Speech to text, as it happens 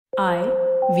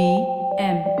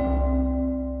IVM.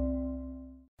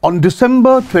 On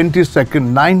December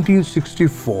 22nd,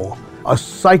 1964, a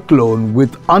cyclone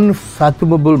with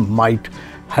unfathomable might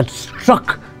had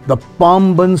struck the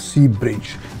Pamban Sea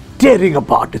Bridge, tearing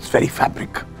apart its very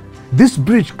fabric. This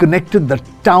bridge connected the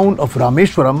town of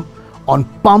Rameswaram on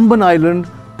Pamban Island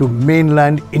to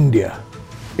mainland India.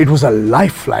 It was a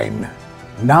lifeline.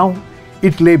 Now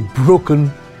it lay broken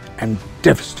and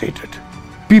devastated.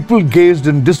 People gazed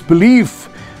in disbelief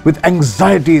with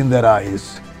anxiety in their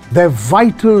eyes. Their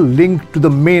vital link to the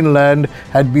mainland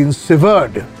had been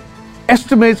severed.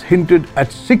 Estimates hinted at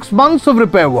 6 months of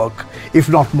repair work, if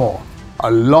not more.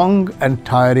 A long and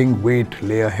tiring wait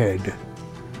lay ahead.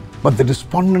 But the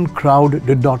despondent crowd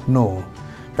did not know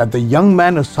that the young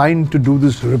man assigned to do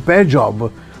this repair job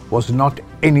was not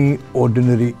any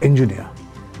ordinary engineer.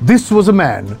 This was a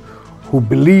man who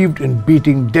believed in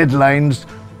beating deadlines,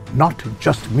 not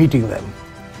just meeting them.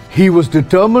 He was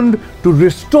determined to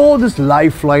restore this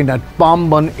lifeline at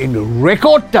Pamban in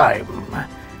record time,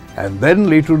 and then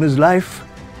later in his life,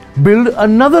 build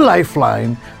another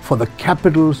lifeline for the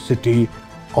capital city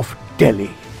of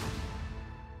Delhi.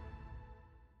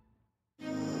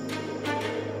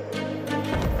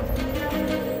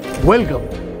 Welcome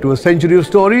to A Century of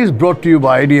Stories, brought to you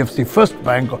by IDFC First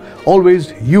Bank,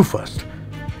 always you first.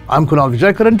 I'm Kunal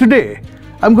Vijaykar, and today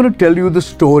I'm going to tell you the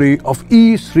story of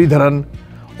E. Sreedharan,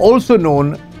 also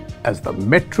known as the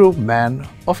Metro Man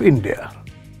of India.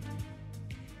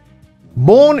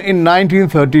 Born in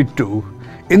 1932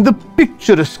 in the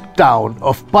picturesque town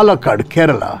of Palakkad,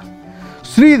 Kerala,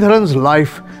 Sreedharan's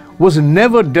life was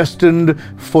never destined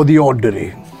for the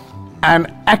ordinary. An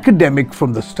academic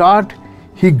from the start,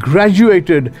 he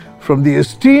graduated from the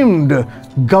esteemed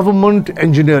Government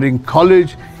Engineering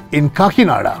College in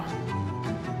Kakinada.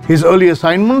 His early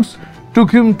assignments took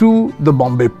him to the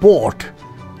Bombay port,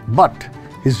 but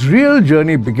his real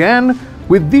journey began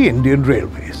with the Indian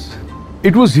Railways.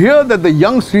 It was here that the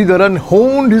young Sreedharan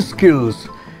honed his skills,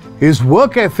 his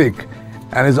work ethic,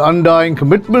 and his undying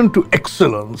commitment to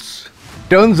excellence.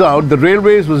 Turns out the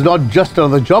Railways was not just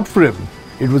another job for him.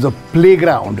 It was a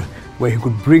playground where he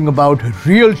could bring about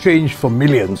real change for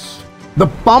millions. The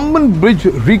Pamban Bridge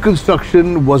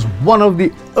reconstruction was one of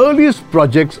the earliest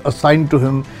projects assigned to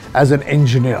him as an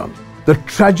engineer. The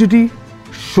tragedy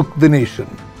shook the nation.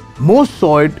 Most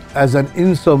saw it as an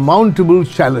insurmountable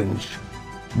challenge.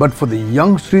 But for the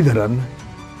young Sreedharan,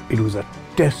 it was a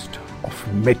test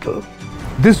of mettle.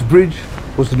 This bridge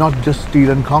was not just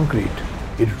steel and concrete.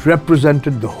 It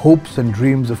represented the hopes and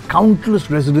dreams of countless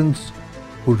residents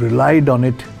who relied on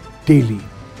it daily.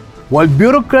 While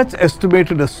bureaucrats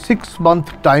estimated a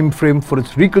 6-month time frame for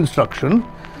its reconstruction,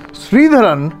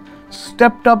 Sreedharan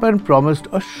stepped up and promised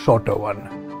a shorter one.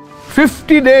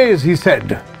 50 days, he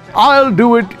said. I'll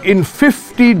do it in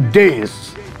 50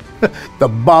 days. The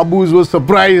Babus were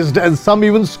surprised and some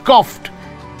even scoffed.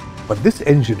 But this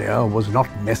engineer was not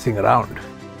messing around.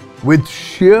 With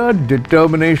sheer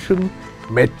determination,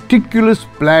 meticulous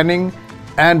planning,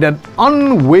 and an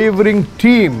unwavering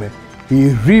team,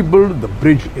 he rebuilt the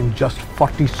bridge in just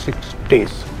 46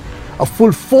 days, a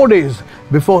full 4 days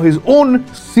before his own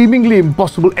seemingly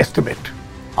impossible estimate.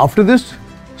 After this,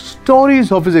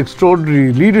 stories of his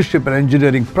extraordinary leadership and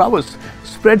engineering prowess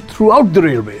spread throughout the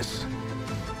railways.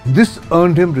 This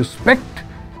earned him respect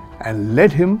and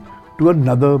led him to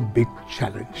another big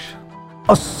challenge.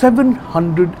 A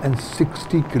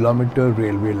 760-kilometer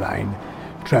railway line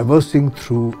traversing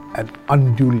through an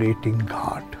undulating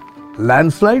ghat.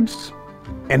 Landslides,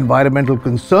 environmental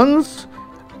concerns,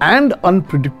 and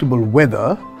unpredictable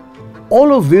weather,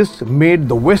 all of this made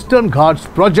the Western Ghats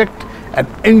project an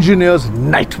engineer's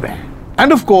nightmare.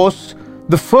 And of course,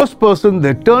 the first person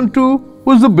they turned to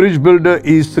was the bridge builder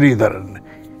E. Sreedharan.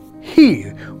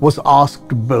 He was asked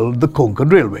to build the Konkan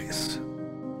Railways.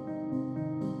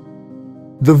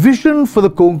 The vision for the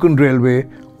Konkan Railway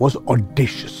was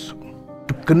audacious: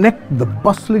 to connect the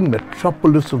bustling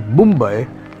metropolis of Mumbai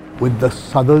with the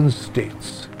southern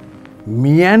states,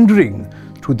 meandering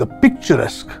through the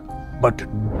picturesque but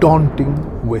daunting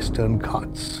Western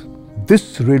Ghats.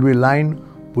 This railway line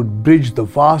would bridge the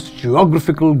vast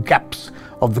geographical gaps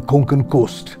of the Konkan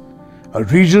coast, a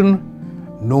region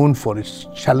known for its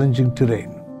challenging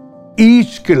terrain.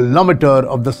 Each kilometer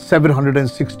of the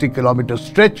 760-kilometer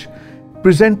stretch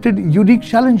presented unique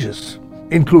challenges,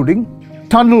 including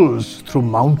tunnels through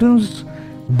mountains,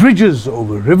 bridges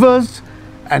over rivers,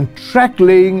 and track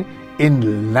laying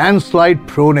in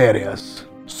landslide-prone areas.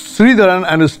 Sreedharan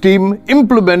and his team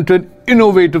implemented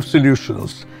innovative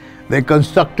solutions. They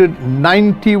constructed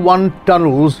 91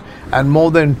 tunnels and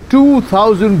more than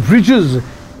 2,000 bridges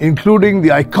including the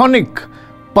iconic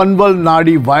Panvel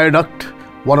Nadi Viaduct,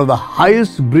 one of the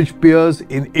highest bridge piers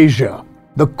in Asia.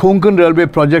 The Konkan Railway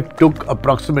project took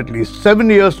approximately 7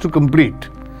 years to complete.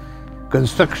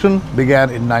 Construction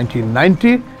began in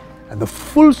 1990 and the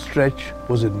full stretch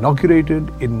was inaugurated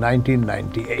in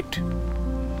 1998.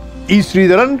 E.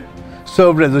 Sreedharan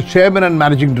served as the chairman and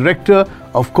managing director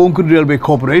of Konkan Railway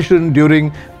Corporation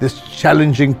during this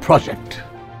challenging project.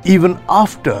 Even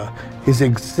after his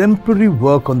exemplary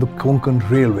work on the Konkan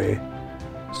Railway,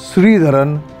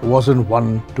 Sreedharan wasn't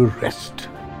one to rest.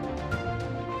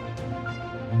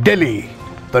 Delhi,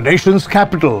 the nation's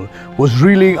capital, was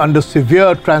reeling under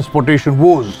severe transportation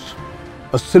woes.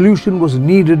 A solution was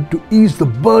needed to ease the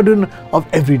burden of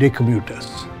everyday commuters.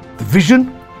 The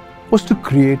vision was to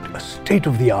create a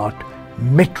state-of-the-art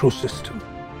metro system.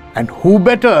 And who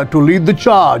better to lead the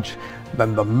charge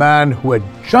than the man who had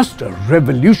just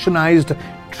revolutionized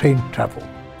train travel?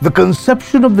 The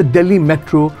conception of the Delhi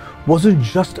Metro wasn't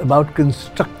just about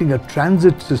constructing a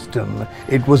transit system,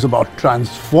 it was about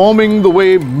transforming the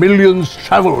way millions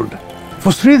traveled.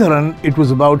 For Sreedharan, it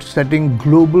was about setting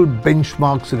global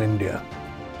benchmarks in India.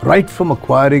 Right from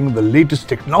acquiring the latest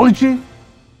technology,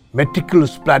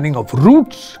 meticulous planning of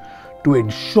routes, to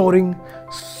ensuring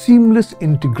seamless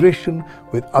integration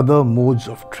with other modes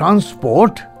of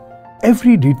transport,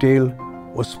 every detail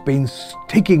was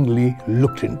painstakingly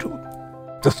looked into.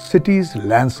 The city's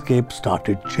landscape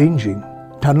started changing.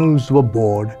 Tunnels were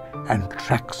bored and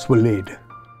tracks were laid.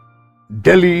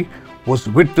 Delhi was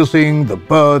witnessing the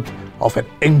birth of an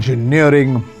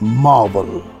engineering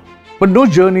marvel. But no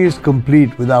journey is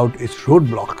complete without its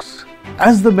roadblocks.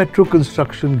 As the metro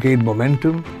construction gained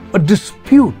momentum, a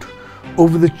dispute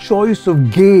over the choice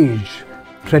of gauge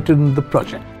threatened the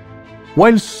project.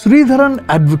 While Sreedharan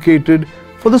advocated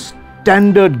for the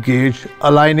standard gauge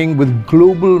aligning with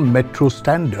global metro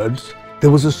standards,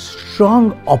 there was a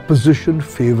strong opposition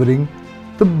favoring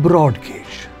the broad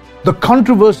gauge. The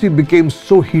controversy became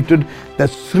so heated that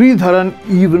Sreedharan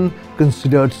even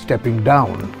considered stepping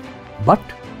down. But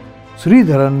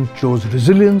Sreedharan chose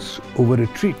resilience over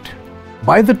retreat.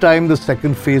 By the time the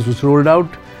second phase was rolled out,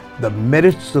 the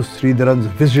merits of Sreedharan's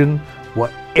vision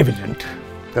were evident.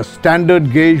 The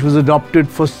standard gauge was adopted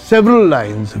for several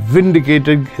lines,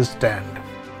 vindicating his stand.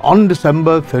 On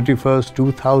December 31,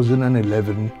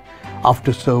 2011,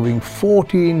 after serving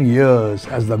 14 years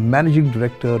as the managing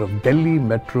director of Delhi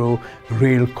Metro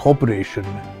Rail Corporation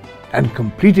and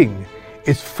completing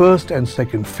its first and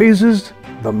second phases,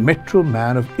 the Metro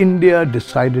Man of India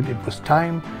decided it was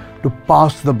time to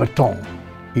pass the baton.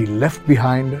 He left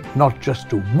behind not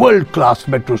just a world-class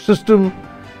metro system,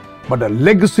 but a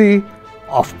legacy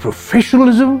of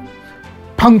professionalism,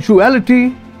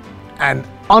 punctuality, and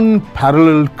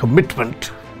unparalleled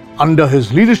commitment. Under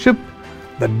his leadership,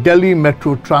 the Delhi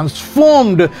Metro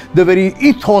transformed the very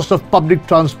ethos of public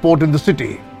transport in the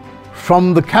city.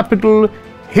 From the capital,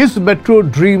 his metro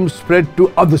dream spread to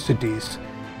other cities,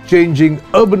 changing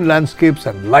urban landscapes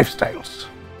and lifestyles.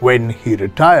 When he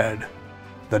retired,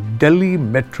 the Delhi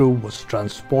Metro was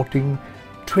transporting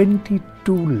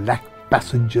 22 lakh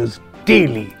passengers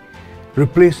daily,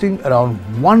 replacing around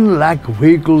 1 lakh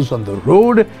vehicles on the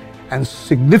road and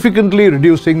significantly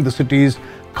reducing the city's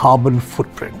carbon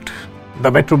footprint.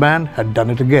 The Metro Man had done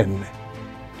it again,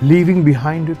 leaving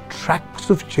behind tracks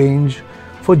of change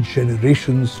for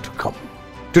generations to come.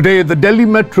 Today, the Delhi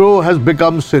Metro has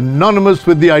become synonymous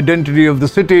with the identity of the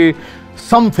city,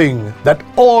 something that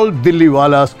all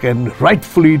Delhiwalas can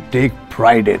rightfully take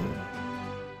pride in.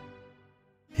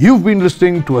 You've been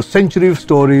listening to a century of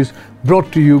stories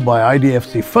brought to you by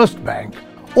IDFC First Bank.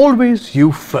 Always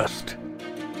you first.